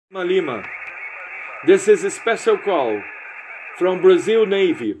Lima. This is a special call from Brazil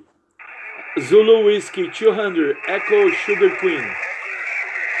Navy. Zulu Whiskey 200 Echo Sugar Queen.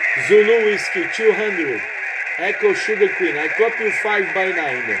 Zulu Whiskey 200 Echo Sugar Queen. I copy you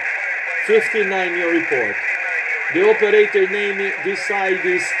 5x9. 59 your report. The operator name this side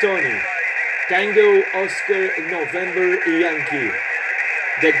is Tony. Tango Oscar November Yankee.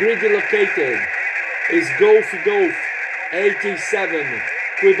 The grid located is Golf 87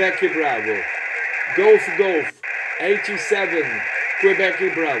 Quebec Bravo. Golf 87 Quebec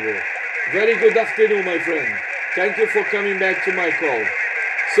Bravo. Very good afternoon, my friend. Thank you for coming back to my call.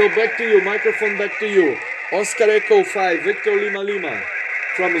 So back to you, microphone back to you. Oscar Echo 5 Victor Lima Lima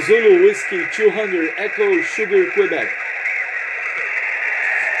from Zulu Whiskey 200 Echo Sugar Quebec.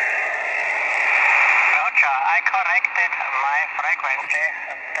 Roger, I corrected my frequency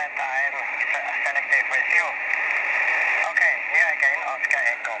that I'm selected with you. Okay, here again, Oscar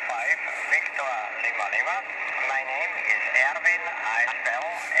Echo 5 Victor Lima Lima. My name is Erwin. I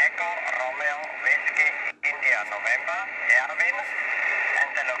spell Echo Romeo Whiskey India November Erwin, and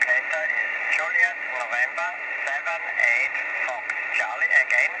the locator is Juliet November 78 Fox Charlie.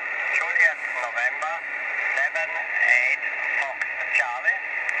 Again, Juliet November 78 Fox Charlie.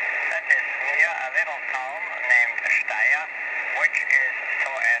 That is near a little town named Steyr, which is so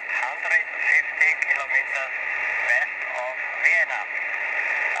at 150 kilometers west of Vienna.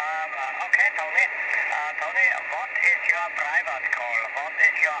 Okay, Tony. Tony, what is your private call? What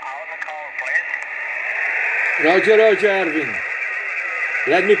is your own call, please? Roger, Erwin.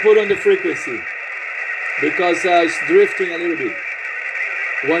 Let me put on the frequency because it's drifting a little bit.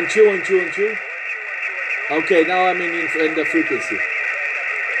 1 2 1 2 1 2. Okay, now I'm in the frequency.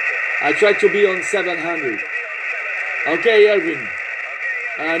 I try to be on 700. Okay, Erwin.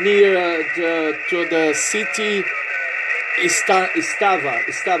 Near to the city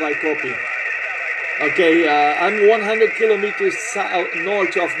Estava, I copy. Okay, I'm 100 kilometers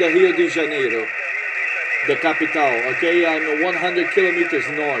north of the Rio de Janeiro, the capital. Okay, I'm 100 kilometers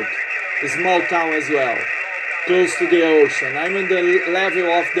north, a small town as well, close to the ocean. I'm in the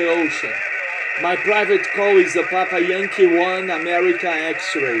level of the ocean. My private call is a Papa Yankee 1 America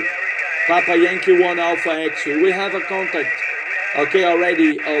X-ray. Papa Yankee 1 Alpha X-ray. We have a contact, okay,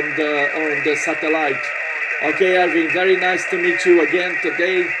 already on the satellite. Okay, Erwin, very nice to meet you again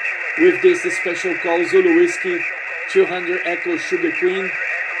today with this special call, Zulu Whiskey 200 Echo Sugar Queen.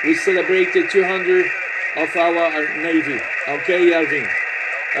 We celebrated 200 of our Navy. Okay, Erwin.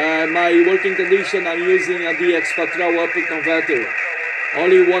 My working condition, I'm using a DX Patrol upper converter.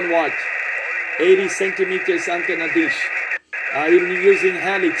 Only 1 watt, 80 centimeters antenna dish. I'm using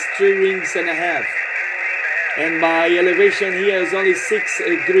helix 3 rings and a half. And my elevation here is only 6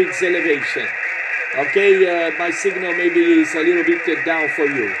 grids elevation. Okay, my signal maybe is a little bit down for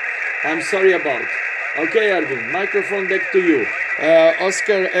you. I'm sorry about. Okay, Erwin, microphone back to you.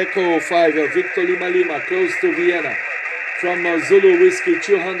 Oscar Echo 5 Victor Lima Lima, close to Vienna. From Zulu Whiskey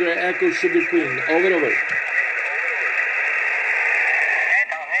 200 Echo Sugar Queen. Over. Hey,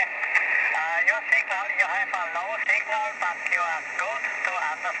 Tony. Your signal, you have a low signal, but you are good to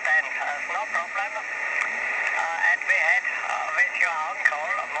understand. No problem. And we had with your own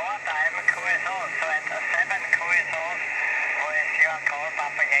call more time QSO, so at 7 QSOs with your call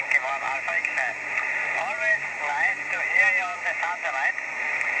Papa Yankee 1 Alpha X-ray. Always nice to hear you on the satellite.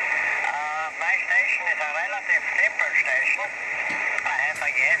 My station is a relative simple station. I have a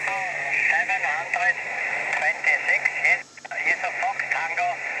Yeso 726, Yeso Fox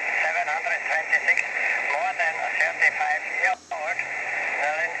Tango 726, more than 35 years old. The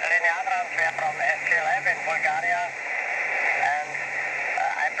lineagrams were from SG11 in Bulgaria and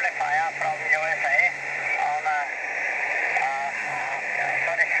amplifier from USA on a,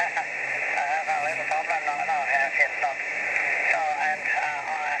 sorry, I have a little problem now, it's not. So, and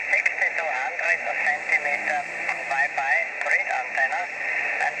on a 60 to 100 centimeter Wi-Fi grid antenna,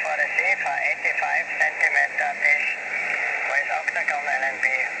 and for receive a 85 centimeter dish with octagon LNB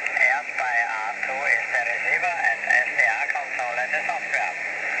aired by R2 is the receiver and SDR console and the software.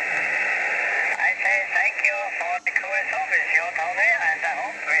 I say thank you for the QSO with you, Tony, and I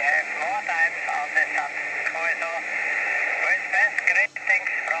hope we have more times on this QSO. With best greetings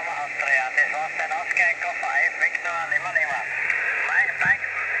from Austria. This was an Oscar Echo 5 Victor Lima Lima. Mike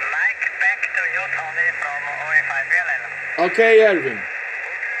back to you, Tony, from PY5LO. Okay, Erwin.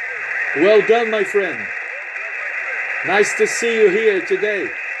 Well done, my friend. Nice to see you here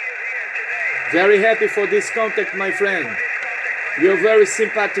today. Very happy for this contact, my friend. You're very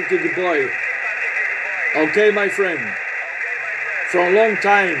sympathetic boy. Okay, my friend. For a long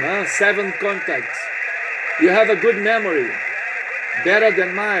time, 7 contacts. You have a good memory. Better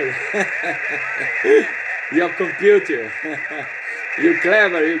than mine. Your computer. You're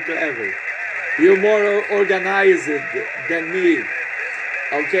clever, you're clever. You're more organized than me.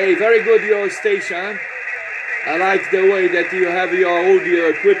 Okay, very good your station. I like the way that you have your audio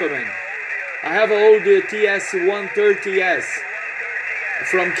equipment. I have an old TS130S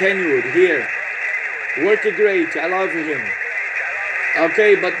from Kenwood here. Working great, I love him.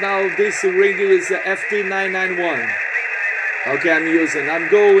 Okay, but now this ring is FT991. Okay, I'm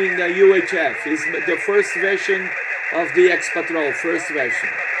going UHF. It's the first version of the X-Patrol, first version.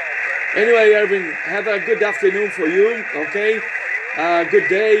 Anyway, Erwin, have a good afternoon for you, okay? Good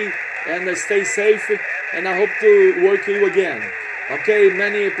day, and stay safe, and I hope to work with you again. Okay,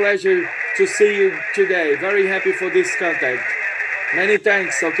 many pleasure to see you today. Very happy for this contact. Many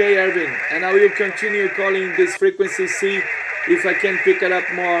thanks, okay, Erwin? And I will continue calling this frequency, see if I can pick it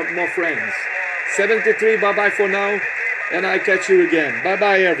up more friends. 73, bye-bye for now, and I catch you again.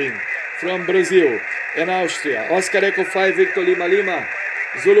 Bye-bye, Erwin, from Brazil and Austria. Oscar Echo 5, Victor Lima Lima.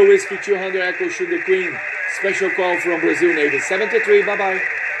 Zulu Whiskey 200, Echo Sugar Queen. Special call from Brazil Navy. 73, bye-bye.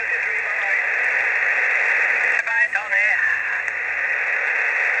 Bye, Tony.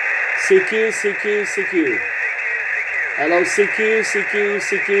 CQ, CQ, CQ. Hello, CQ, CQ,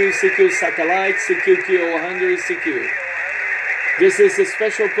 CQ, CQ Satellite, CQ Kilo 100, CQ. This is a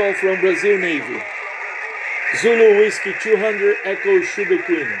special call from Brazil Navy. Zulu Whiskey 200, Echo Sugar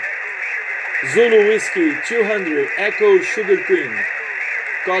Queen. Zulu Whiskey 200, Echo Sugar Queen.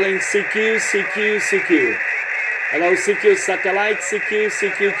 Calling CQ, CQ, CQ. Hello, CQ Satellite, CQ,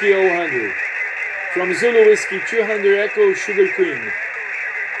 CQ Kilo 100. From Zulu Whiskey 200, Echo Sugar Queen.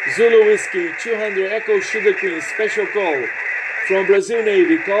 Zulu Whiskey 200, Echo Sugar Queen. Special call from Brazil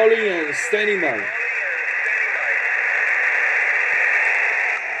Navy. Calling and standing by.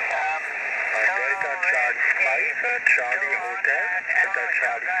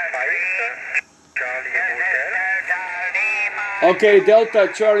 Okay, Delta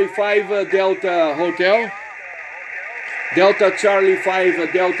Charlie 5 Delta Hotel. Delta Charlie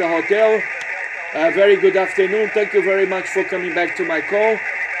 5 Delta Hotel. Very good afternoon. Thank you very much for coming back to my call.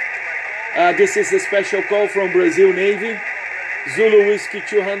 This is a special call from Brazil Navy. Zulu Whiskey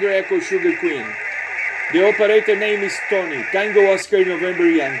 200 Echo Sugar Queen. The operator name is Tony. Tango Oscar November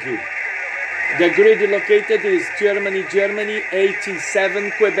Yankee. The grid located is Germany, Germany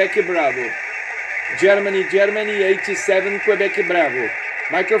 87 Quebec Bravo. Germany, Germany 87 Quebec Bravo.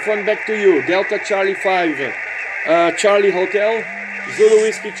 Microphone back to you. Delta Charlie 5 Charlie Hotel. Zulu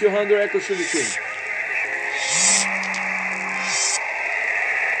Whiskey 200 Echo Sugar Queen.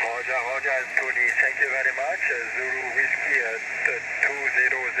 Roger, Tony, thank you very much. Zulu Whiskey 200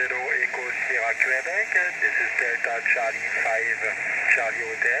 Echo Sierra Quebec. This is Delta Charlie 5 Charlie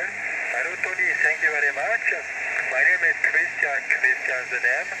Hotel. Hello Tony, thank you very much. My name is Christian. Christian's the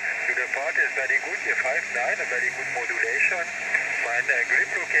name. The part is very good. You 5'9", a very good modulation. My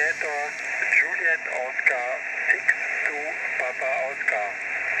grip locator, Juliet Oscar 62 Papa Oscar.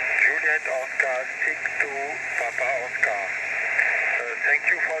 Juliet Oscar 62 Papa Oscar. Thank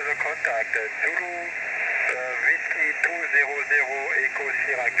you for the contact. Zulu Whiskey 200 Echo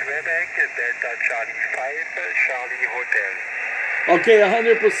Sierra Quebec, Delta Charlie 5 Charlie Hotel. Okay,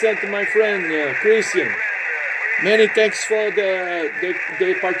 100% my friend Christian. Many thanks for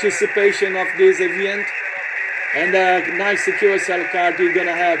the participation of this event and a nice secure cell card you're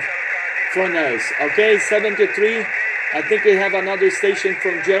gonna have from us. Okay, 73. I think we have another station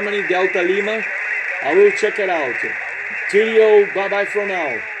from Germany, Delta Lima. I will check it out. Trio, bye bye for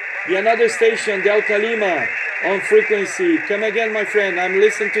now. The another station, Delta Lima, on frequency. Come again, my friend. I'm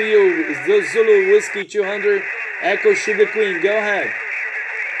listening to you. It's the Zulu Whiskey 200 Echo Sugar Queen. Go ahead.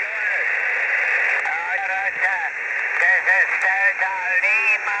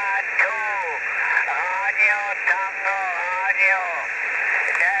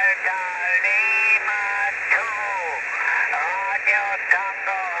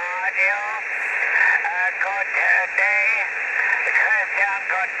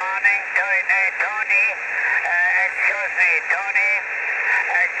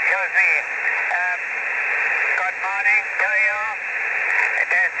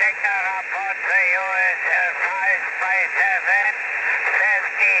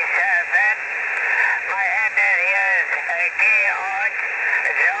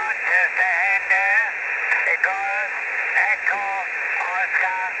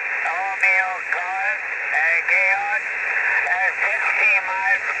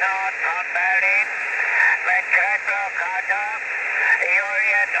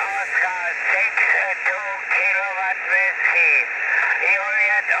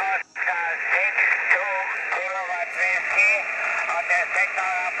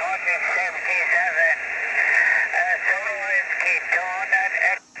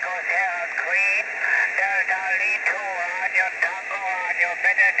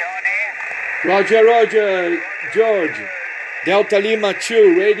 Roger, Roger, George. Delta Lima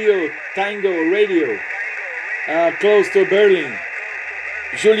 2, radio, Tango, radio. Close to Berlin.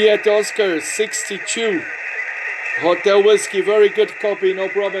 Juliet Oscar 62. Hotel Whiskey, very good copy, no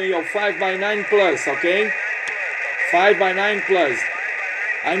problem. Your 5x9 plus, okay? 5x9 plus.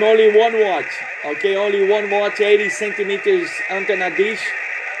 I'm only 1 watt, okay? Only 1 watt, 80 centimeters antenna dish.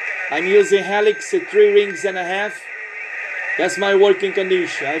 I'm using helix 3 rings and a half. That's my working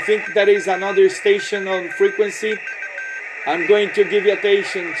condition. I think there is another station on frequency. I'm going to give you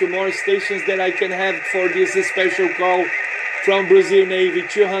attention to more stations that I can have for this special call from Brazil Navy,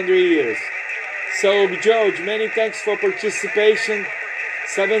 200 years. So, George, many thanks for participation.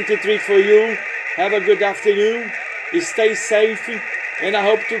 73 for you. Have a good afternoon. Stay safe, and I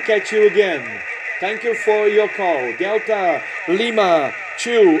hope to catch you again. Thank you for your call. Delta Lima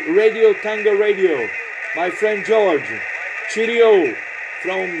 2, Radio Tango Radio. My friend George. Cheerio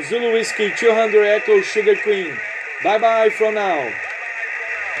from Zulu Whiskey 200 Echo Sugar Queen. Bye-bye for now. Okay,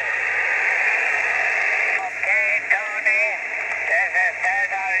 Tony, this is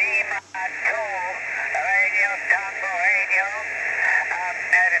Delta Lima 2, Radio Tango Radio.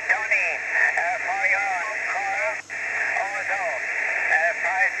 Tony, for your call, also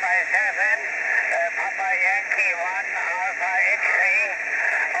 557, Papa Yankee 1 Alpha X3,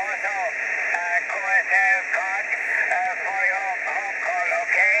 also QSL code for your home call,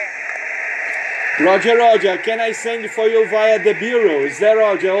 okay? Roger, Roger, can I send for you via the bureau? Is that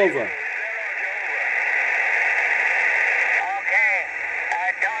Roger? Over. Okay,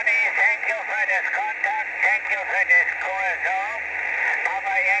 Tony, thank you for this contact, thank you for this call, so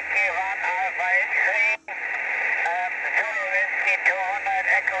Papa Yankee 1 Alpha X3, Zulu Whiskey 200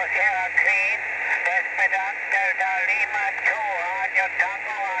 Echo Sierra Queen, Despedant Delta Lima 2, Radio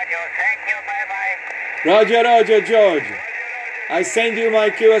Tango Radio, thank you, bye-bye. Roger, Roger, George. I send you my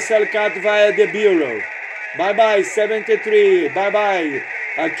QSL card via the bureau. Bye-bye, 73. Bye-bye.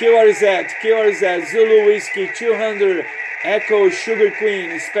 QRZ, Zulu Whiskey 200, Echo Sugar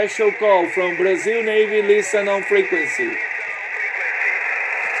Queen. Special call from Brazil Navy. Listen on frequency.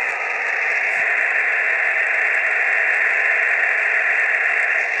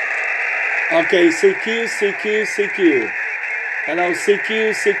 Okay, CQ. Hello,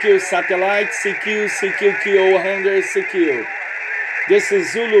 CQ, satellite, CQ, Q100, CQ. This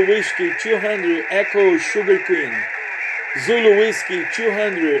is Zulu Whiskey 200 Echo Sugar Queen. Zulu Whiskey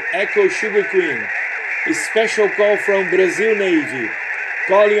 200 Echo Sugar Queen. A special call from Brazil Navy.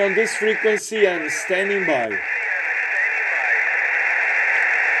 Calling on this frequency and standing by.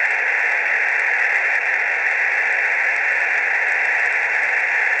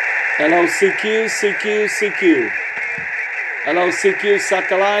 Hello, CQ. Hello, CQ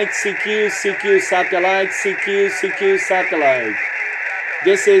satellite, CQ satellite, CQ satellite.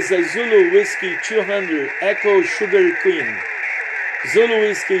 This is a Zulu Whiskey 200 Echo Sugar Queen. Zulu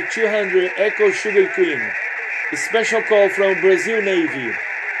Whiskey 200 Echo Sugar Queen. A special call from Brazil Navy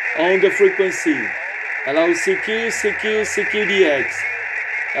on the frequency. Hello, CQ DX.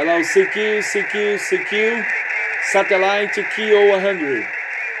 Hello, CQ satellite Q100.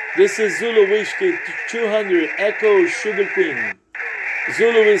 This is Zulu Whiskey 200 Echo Sugar Queen.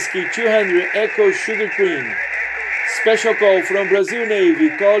 Zulu Whiskey 200 Echo Sugar Queen. Special call from Brazil Navy,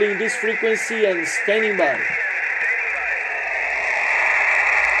 calling this frequency and standing by.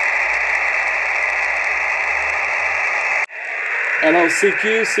 Hello,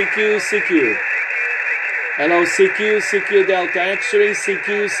 CQ. Hello, CQ Delta X-ray,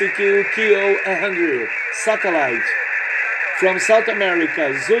 CQ Q100 satellite. From South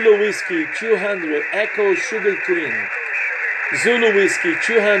America, Zulu Whiskey 200 Echo Sugar Queen. Zulu Whiskey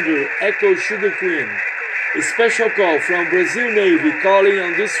 200 Echo Sugar Queen. A special call from Brazil Navy calling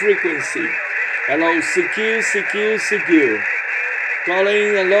on this frequency. Hello, CQ.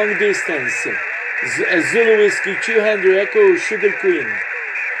 Calling a long distance. Zulu Whiskey 200 Echo Sugar Queen.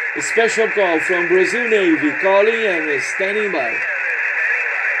 A special call from Brazil Navy calling and standing by.